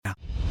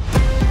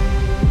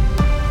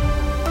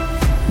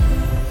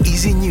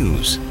Easy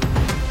News.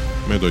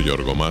 Με τον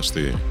Γιώργο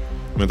Μάστη.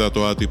 Μετά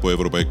το άτυπο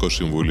Ευρωπαϊκό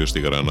Συμβούλιο στη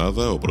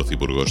Γρανάδα, ο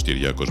Πρωθυπουργός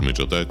Κυριάκος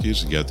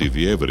Μητσοτάκης για τη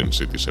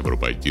διεύρυνση της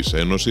Ευρωπαϊκής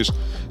Ένωσης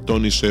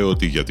τόνισε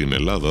ότι για την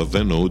Ελλάδα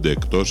δεν νοούνται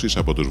εκπτώσεις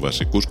από τους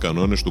βασικούς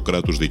κανόνες του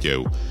κράτους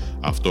δικαίου.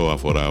 Αυτό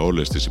αφορά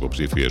όλες τις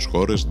υποψήφιες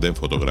χώρες, δεν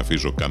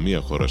φωτογραφίζω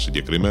καμία χώρα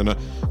συγκεκριμένα,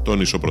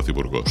 τόνισε ο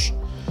Πρωθυπουργός.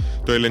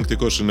 Το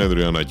ελεγκτικό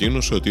συνέδριο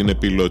ανακοίνωσε ότι είναι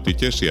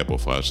πιλωτικές οι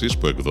αποφάσεις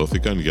που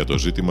εκδόθηκαν για το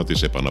ζήτημα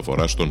της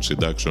επαναφοράς των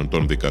συντάξεων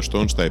των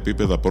δικαστών στα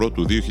επίπεδα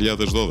πρώτου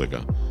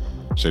 2012.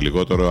 Σε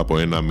λιγότερο από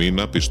ένα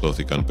μήνα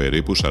πιστώθηκαν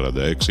περίπου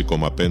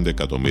 46,5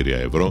 εκατομμύρια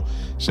ευρώ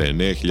σε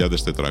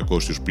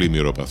 9.400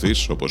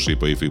 πλημμυροπαθείς, όπως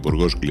είπε ο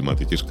Υφυπουργός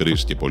Κλιματικής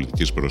Κρίσης και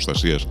Πολιτικής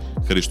Προστασίας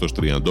Χρήστος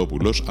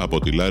Τριαντόπουλος από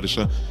τη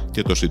Λάρισα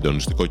και το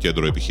Συντονιστικό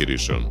Κέντρο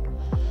Επιχειρήσεων.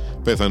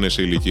 Πέθανε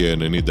σε ηλικία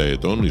 90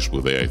 ετών η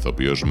σπουδαία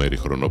ηθοποιός Μέρη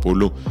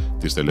Χρονοπούλου.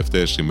 Τις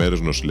τελευταίες ημέρες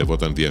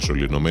νοσηλευόταν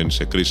διασωληνωμένη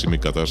σε κρίσιμη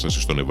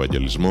κατάσταση στον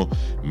Ευαγγελισμό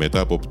μετά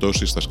από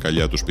πτώση στα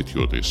σκαλιά του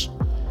σπιτιού της.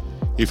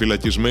 Η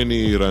φυλακισμένη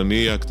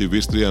Ιρανή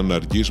ακτιβίστρια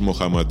Ναργίς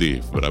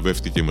Μοχαμαντή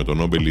βραβεύτηκε με το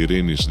Νόμπελ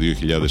Ειρήνης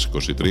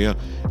 2023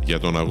 για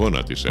τον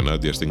αγώνα της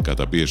ενάντια στην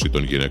καταπίεση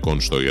των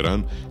γυναικών στο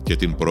Ιράν και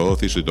την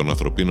προώθηση των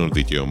ανθρωπίνων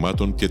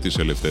δικαιωμάτων και της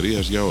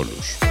ελευθερίας για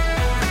όλους.